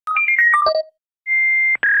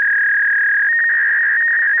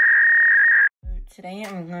Today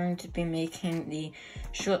I'm going to be making the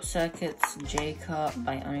Short Circuits Jaycar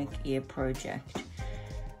bionic ear project.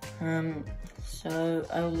 So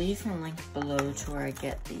I'll leave a link below to where I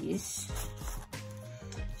get these.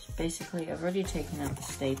 So basically I've already taken out the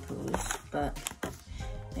staples, but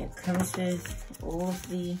it comes with all of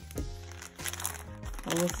the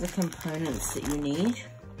components that you need.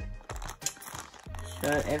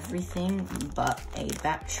 So everything but a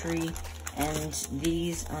battery, and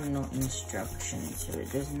these are not instructions, so it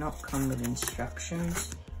does not come with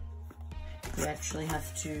instructions. You actually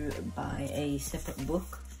have to buy a separate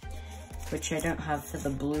book, which I don't have for the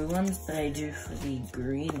blue ones, but I do for the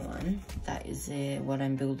green one. That is what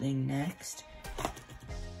I'm building next.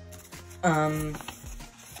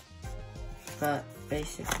 But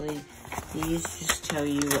basically, these just tell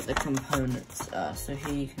you what the components are. So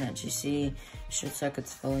here you can actually see Short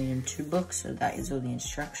Circuits Volume 2 book, so that is all the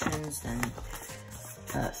instructions. Then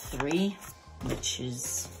 3, which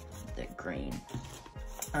is the green.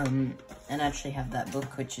 And I actually have that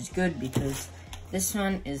book, which is good because this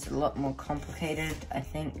one is a lot more complicated, I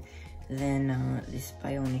think, than this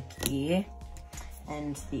bionic ear.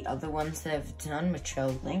 And the other ones that I've done, which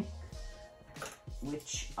I'll link,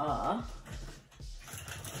 which are,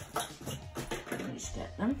 let me just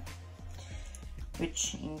get them,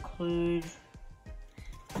 which include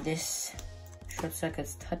this Short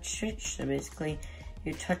Circuits touch switch. So basically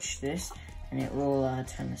you touch this and it will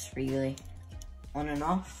turn this relay on and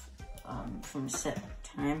off from a set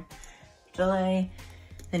time delay.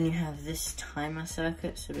 Then you have this timer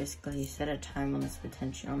circuit, so basically you set a time on this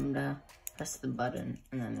potentiometer, press the button,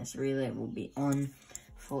 and then this relay will be on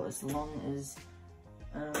for as long as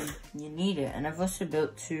you need it. And I've also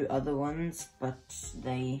built 2 other ones, but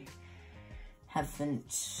they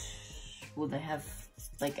haven't, well, they have,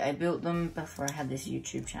 like, I built them before I had this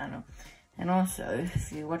YouTube channel. And also,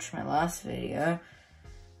 if you watched my last video,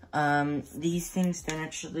 these things don't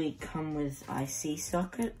actually come with IC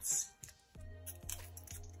sockets.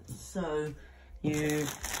 So you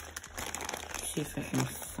see if I can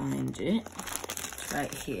find it. It's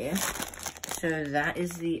right here. So that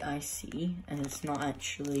is the IC, and it's not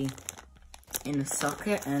actually in a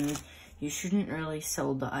socket, and you shouldn't really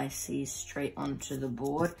solder ICs straight onto the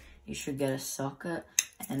board. You should get a socket,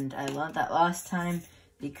 and I learned that last time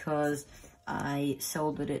because I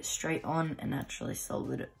soldered it straight on and actually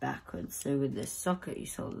soldered it backwards. So with this socket, you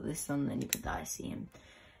solder this on, then you put the IC in.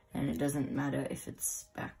 And it doesn't matter if it's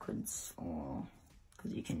backwards or,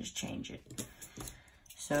 because you can just change it.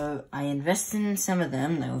 So I invested in some of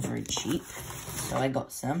them. They were very cheap, so I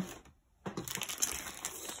got some.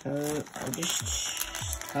 So I'll just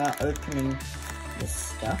start opening this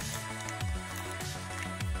stuff.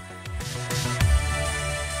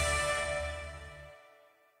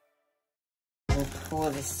 We'll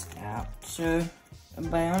pour this out. So a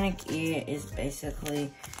bionic ear is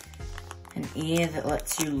basically an ear that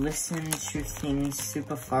lets you listen to things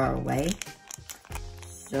super far away.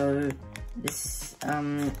 So this,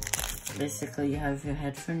 basically you have your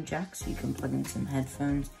headphone jack, so you can plug in some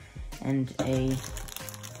headphones and a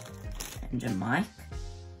mic.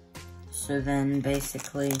 So then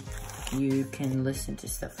basically you can listen to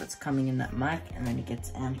stuff that's coming in that mic, and then it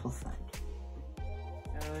gets amplified.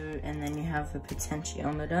 So, and then you have a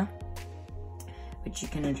potentiometer, which you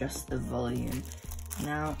can adjust the volume.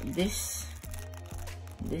 Now this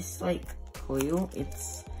like coil,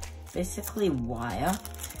 it's basically wire.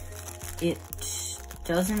 It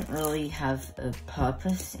doesn't really have a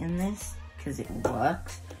purpose in this because it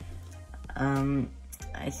works.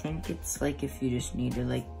 I think it's like if you just need to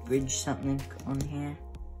like bridge something on here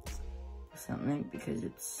or something, because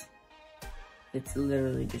it's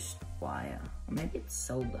literally just wire. Or maybe it's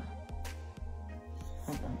solder.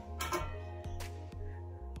 Hold on.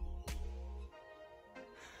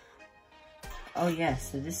 Oh yeah,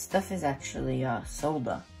 so this stuff is actually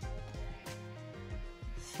solder.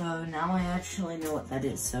 So now I actually know what that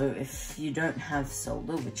is. So if you don't have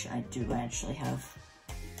solder, which I do, I actually have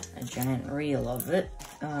a giant reel of it,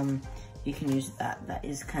 you can use that. That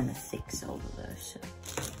is kind of thick solder though, so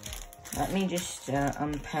let me just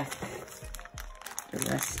unpack the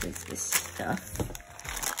rest of this stuff.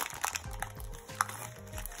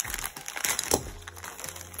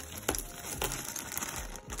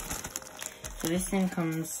 So this thing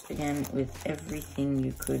comes, again, with everything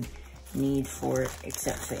you could need for it,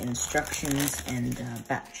 except for instructions and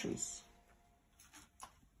batteries.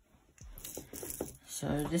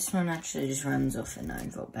 So this one actually just runs off a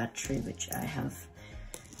 9-volt battery, which I have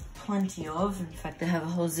plenty of. In fact, I have a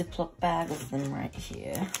whole Ziploc bag of them right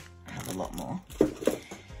here. I have a lot more.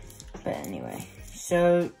 But anyway,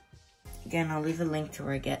 so again, I'll leave a link to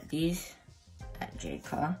where I get these.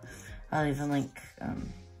 Jaycar. I'll leave a link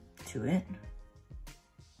to it.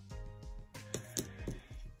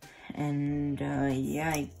 And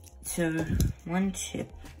yeah, so one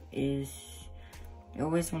tip is you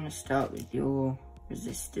always want to start with your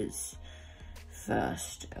resistors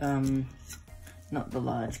first, not the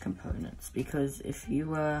large components, because if you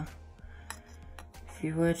were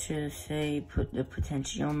to say put the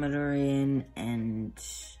potentiometer in and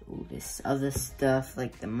all this other stuff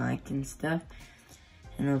like the mic and stuff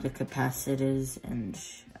and all the capacitors and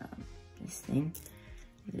this thing,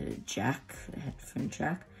 the jack, the headphone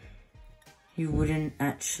jack, you wouldn't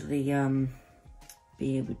actually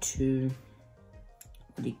be able to,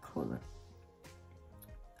 what do you call it,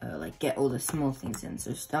 like get all the small things in.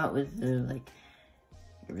 So start with the like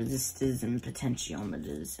resistors and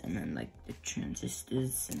potentiometers, and then like the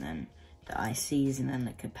transistors, and then the ICs, and then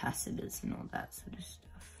the capacitors and all that sort of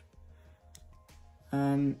stuff.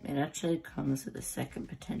 It actually comes with a second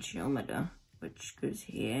potentiometer, which goes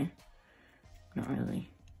here. Not really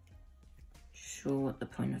sure what the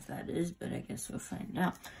point of that is, but I guess we'll find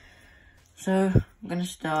out. So I'm gonna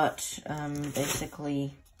start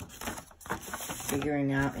basically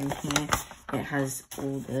figuring out in here. It has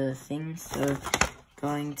all the things, so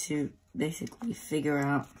going to basically figure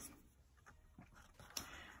out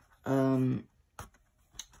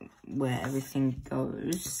where everything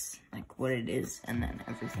goes, like what it is, and then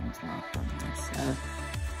everything's marked on here. So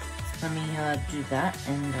let me do that,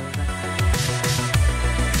 and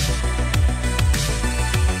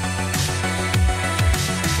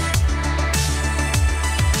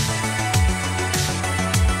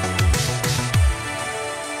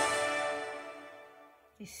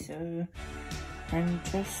so I'm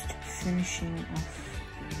just finishing off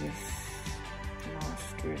this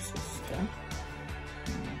last resistor.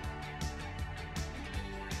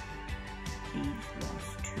 These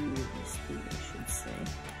last two resistors, I should say.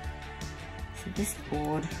 So this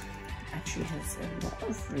board actually has a lot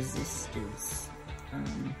of resistors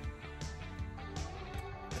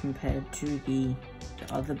compared to the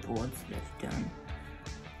other boards they've done.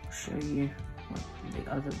 I'll show you what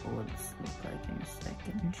the other boards look like in a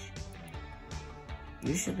second.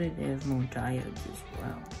 Usually they have more diodes as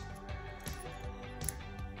well.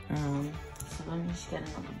 So let me just get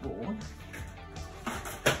another board.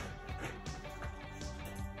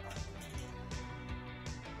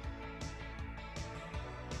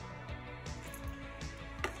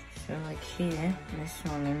 So like here, this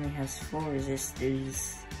one only has 4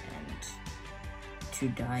 resistors and 2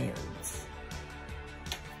 diodes.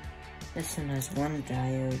 This one has 1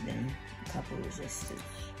 diode and a couple resistors.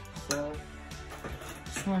 So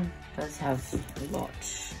this one does have a lot.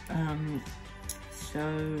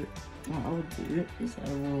 So what I'll do is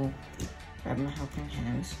I will grab my helping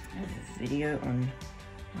hands. I have a video on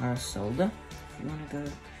how to solder. If you want to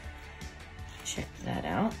go check that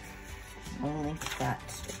out, I'll link that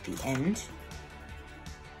at the end.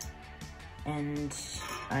 And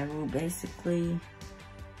I will basically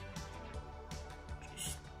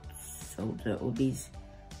just solder all these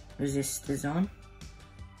resistors on.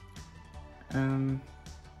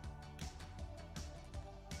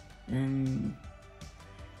 Then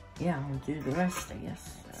yeah, I'll do the rest, I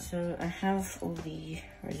guess. So I have all the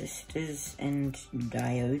resistors and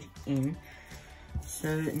diode in.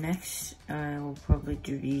 So next I will probably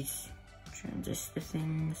do these transistor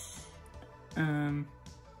things.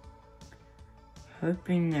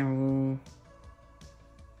 Hoping they're all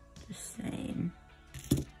the same.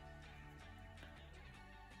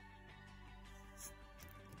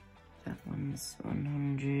 That one's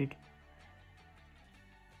 100.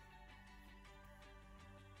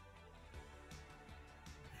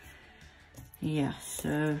 Yeah,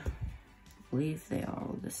 so I believe they are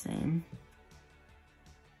all the same.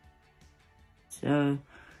 So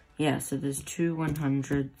yeah, so there's 2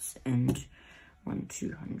 100s and 1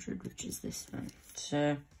 200, which is this one.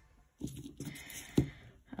 So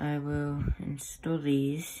I will install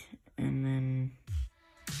these and then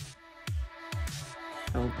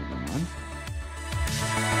solder them on.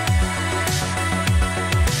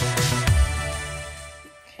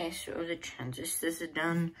 Okay, so all the transistors are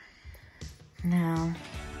done. Now,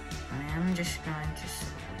 I am just going to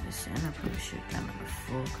solder this in. I probably should have done it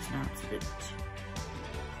before because now it's a bit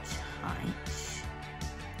tight.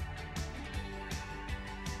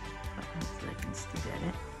 But hopefully I can still get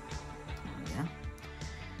it. There we go.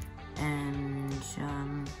 And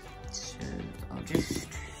so I'll just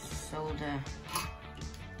solder.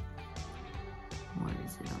 What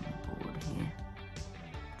is it on the board here?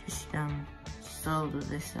 Just solder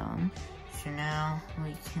this on. So now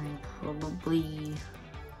we can probably,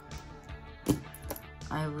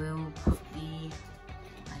 I will put the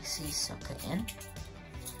IC socket in.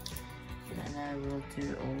 And I will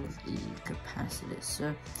do all of the capacitors.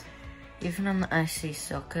 So even on the IC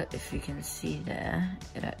socket, if you can see there,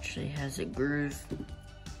 it actually has a groove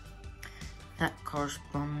that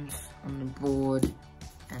corresponds on the board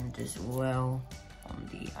and as well on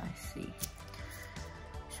the IC.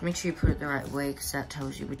 So make sure you put it the right way, because that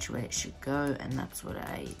tells you which way it should go, and that's what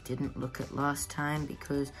I didn't look at last time,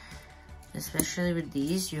 because especially with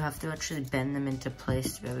these, you have to actually bend them into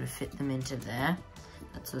place to be able to fit them into there.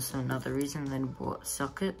 That's also another reason they bought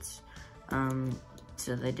sockets,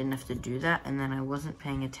 so they didn't have to do that. And then I wasn't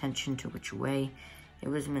paying attention to which way it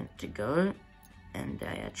was meant to go, and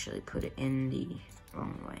I actually put it in the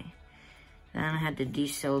wrong way. Then I had to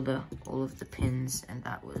desolder all of the pins, and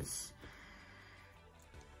that was,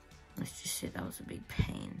 let's just say that was a big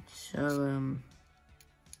pain. So,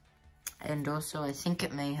 and also I think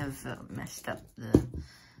it may have messed up the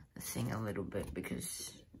thing a little bit,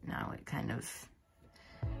 because now it kind of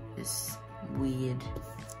is weird.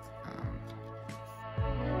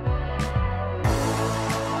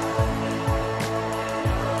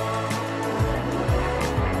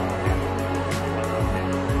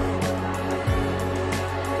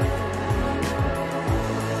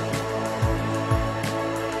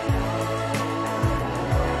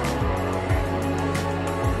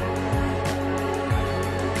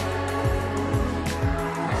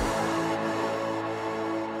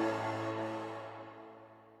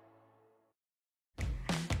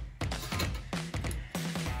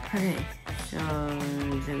 Okay, so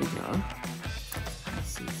there we go.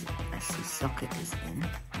 I see socket is in.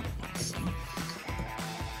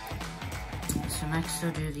 So next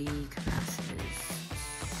I'll do the capacitors.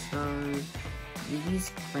 So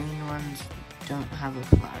these green ones don't have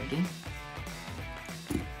a polarity,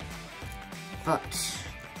 but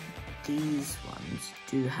these ones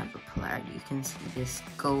do have a polarity. You can see this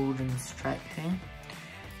golden stripe here.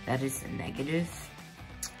 That is the negative.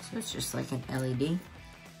 So it's just like an LED.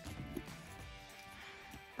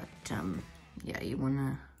 Yeah, you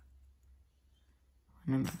wanna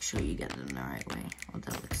make sure you get them the right way, or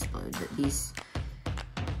they'll explode. But these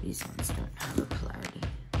ones don't have a polarity.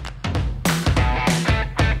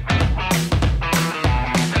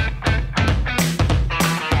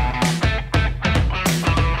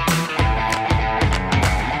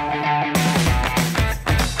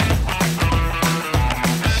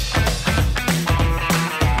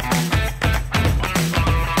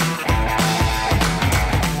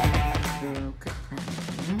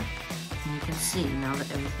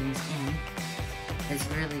 There's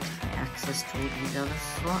really tight access to all these other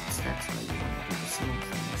slots. That's why you want to do the small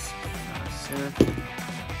things first. So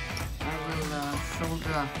I will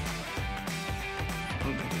solder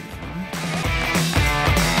these on.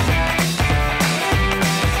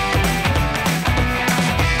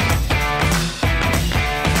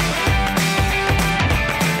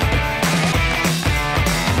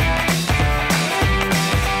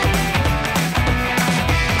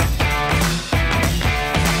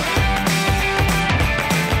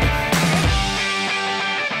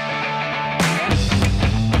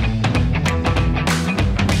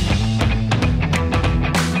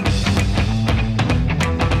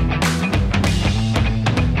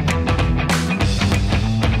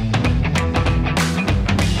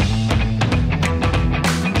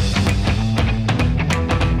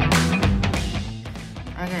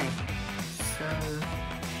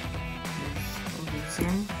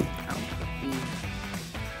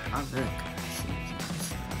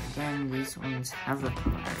 These ones have a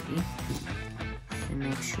polarity, so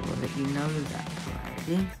make sure that you know that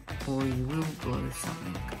polarity, or you will blow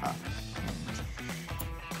something up, and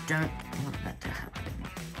don't want that to happen,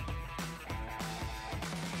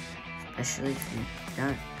 especially if you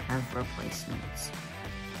don't have replacements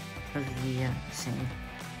of the same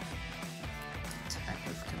type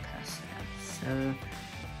of capacitor. So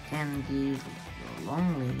again, the long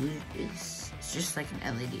lead is just like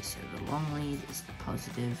an LED, so the long lead is the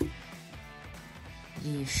positive,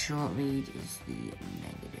 the short lead is the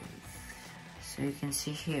negative. So you can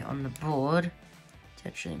see here on the board, it's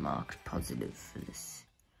actually marked positive for this.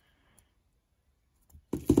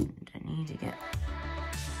 And I need to get,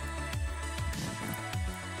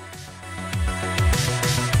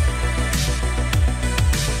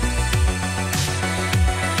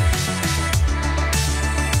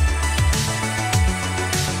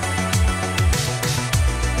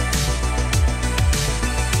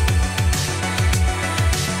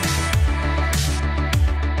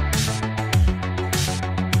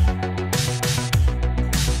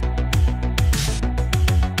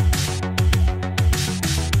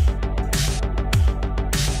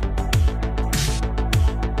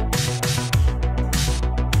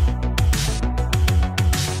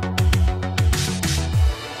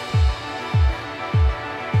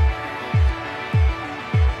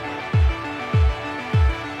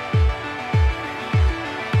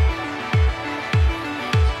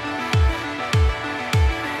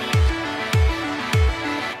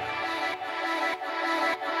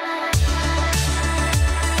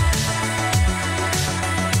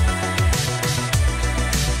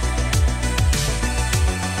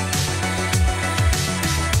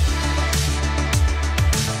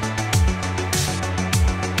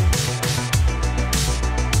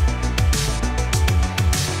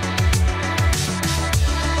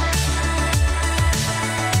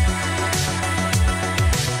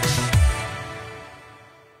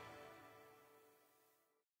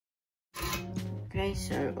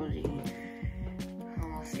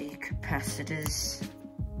 capacitors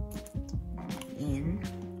in.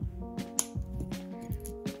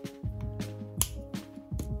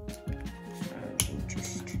 So we'll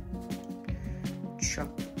just chop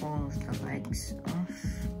all of the legs off.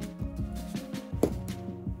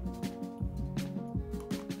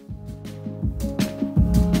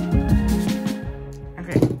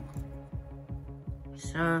 Okay.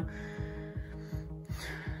 So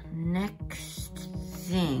next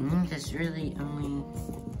thing, there's really only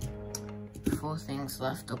 4 things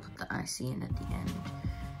left. I'll put the IC in at the end.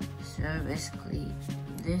 So basically,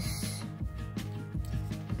 this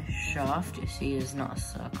shaft you see is not a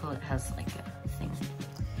circle, it has like a thing.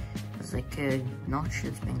 There's like a notch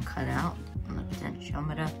that's been cut out on the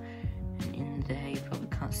potentiometer, and in there you probably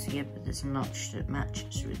can't see it, but there's a notch that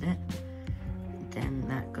matches with it. Then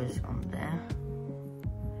that goes on there.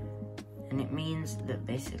 And it means that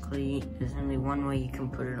basically there's only one way you can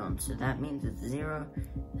put it on. So that means it's 0,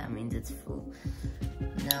 that means it's full.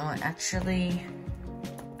 Now actually,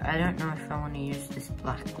 I don't know if I want to use this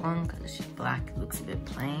black one, because it's just black, it looks a bit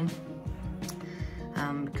plain.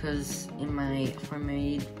 Because in my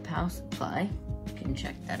homemade power supply, you can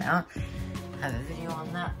check that out. I have a video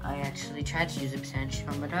on that. I actually tried to use a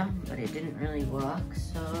potentiometer, but it didn't really work.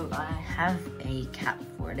 So I have a cap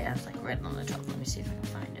for it. It has like red on the top. Let me see if I can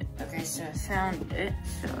find it. Okay, so I found it.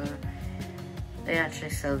 So they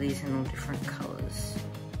actually sell these in all different colors.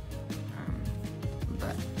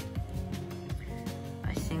 But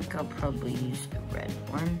I think I'll probably use the red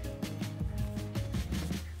one.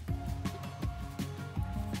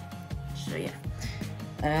 So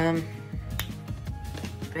yeah.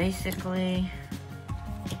 Basically,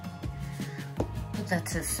 put that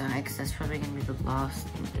to the side because that's probably going to be the last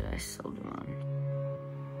thing that I sold them on.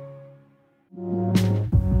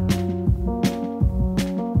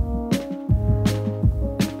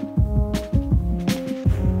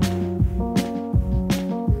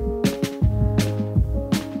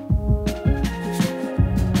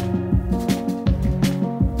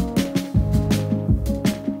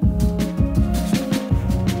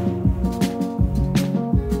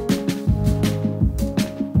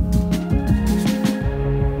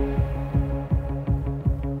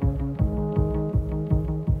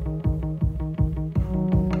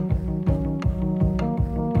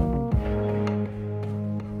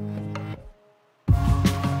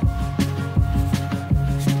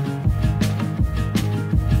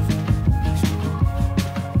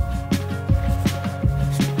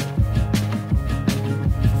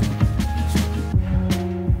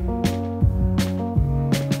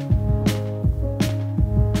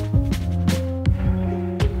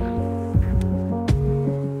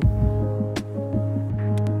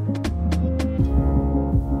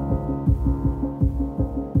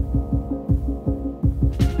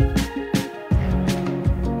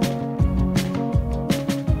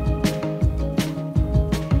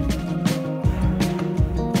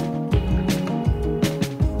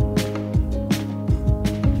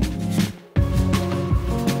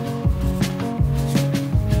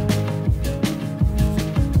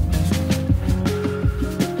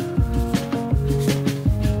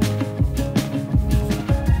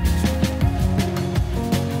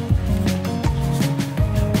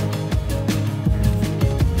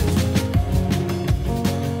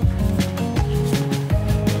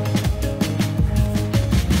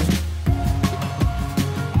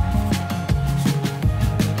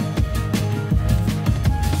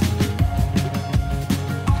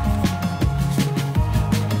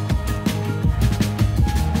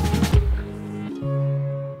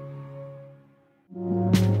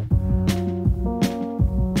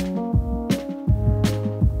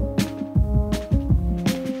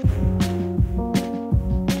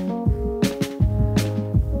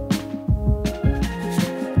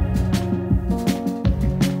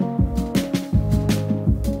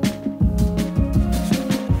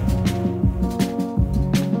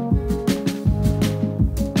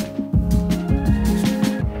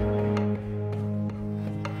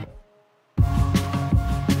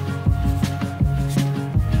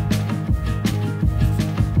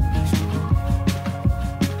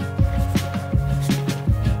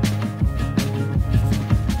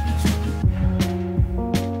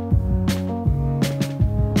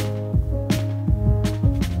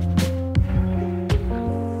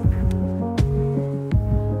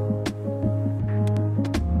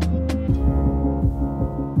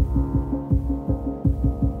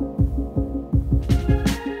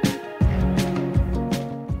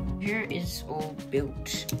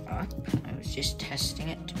 built up. I was just testing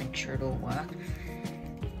it to make sure it'll work.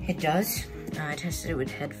 It does. I tested it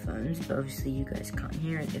with headphones, but obviously you guys can't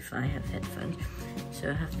hear it if I have headphones. so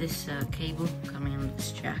I have this cable coming on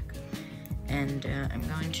this jack, and I'm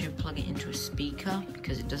going to plug it into a speaker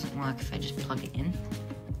because it doesn't work if I just plug it in.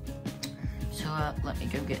 So let me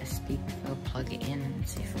go get a speaker, plug it in and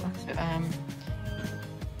see if it works. So, it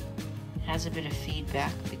has a bit of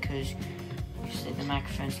feedback because obviously the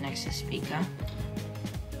microphone's next to the speaker.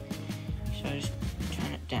 So just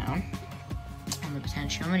turn it down. On the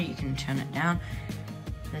potentiometer you can turn it down.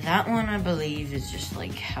 That one I believe is just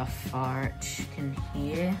like how far it can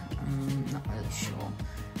hear. I'm not really sure.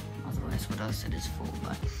 Otherwise what else it is for,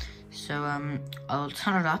 but so I'll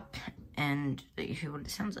turn it up and let you hear what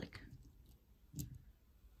it sounds like.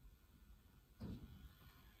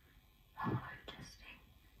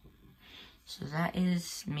 So that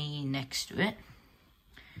is me next to it.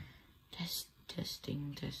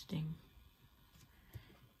 Testing. Testing,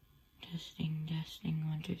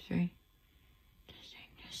 1, 2, 3.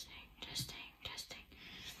 Testing.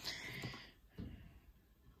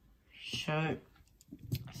 So,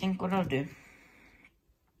 I think what I'll do,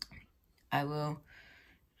 I will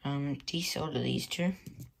desolder these two.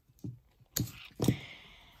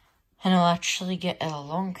 And I'll actually get a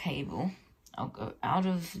long cable. I'll go out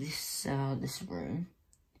of this this room,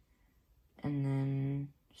 and then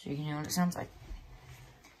so you can hear what it sounds like.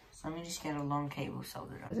 So let me just get a long cable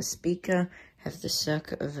soldered up. The speaker, have the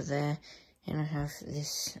circuit over there, and I have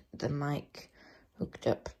the mic hooked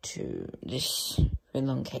up to this very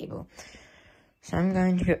long cable. So I'm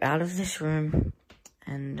going to go out of this room,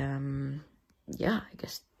 and yeah, I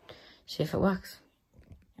guess see if it works.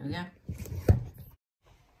 Here we go.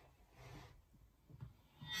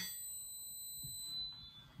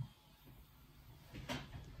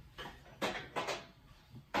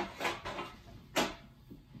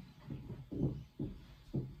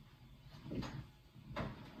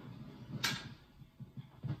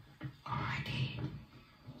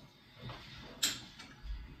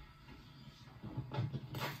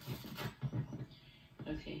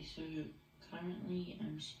 Okay, so currently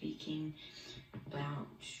I'm speaking about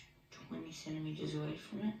 20 centimeters away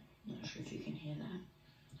from it. Not sure if you can hear that.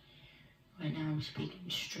 Right now I'm speaking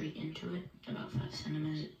straight into it, about 5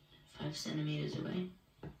 centimeters away.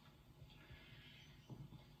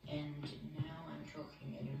 And now I'm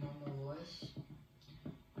talking at a normal voice,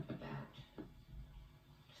 about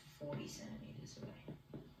 40 centimeters away.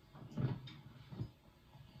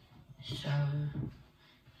 So,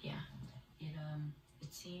 yeah,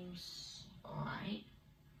 it seems alright.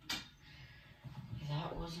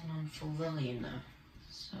 That wasn't on full volume though,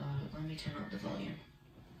 so let me turn up the volume.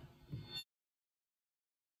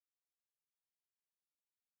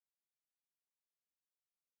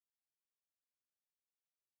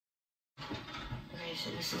 Okay, so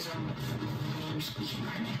this is on full volume speaking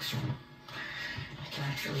right next to it. I can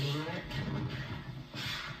actually hear it.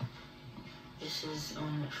 This is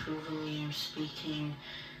on full volume speaking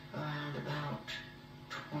around about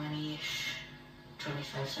 20-ish,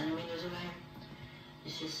 25 centimeters away.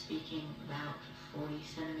 This is speaking about 40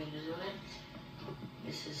 centimeters away.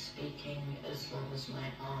 This is speaking as low as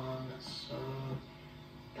my arm, so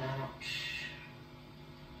about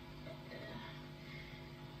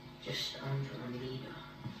just under a meter.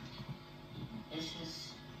 This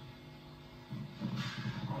is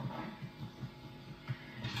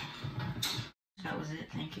that was it.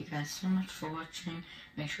 Thank you guys so much for watching.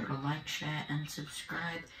 Make sure to like, share, and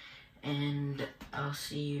subscribe. And I'll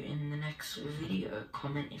see you in the next video.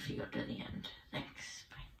 Comment if you got to the end. Thanks.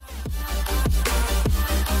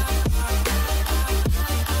 Bye.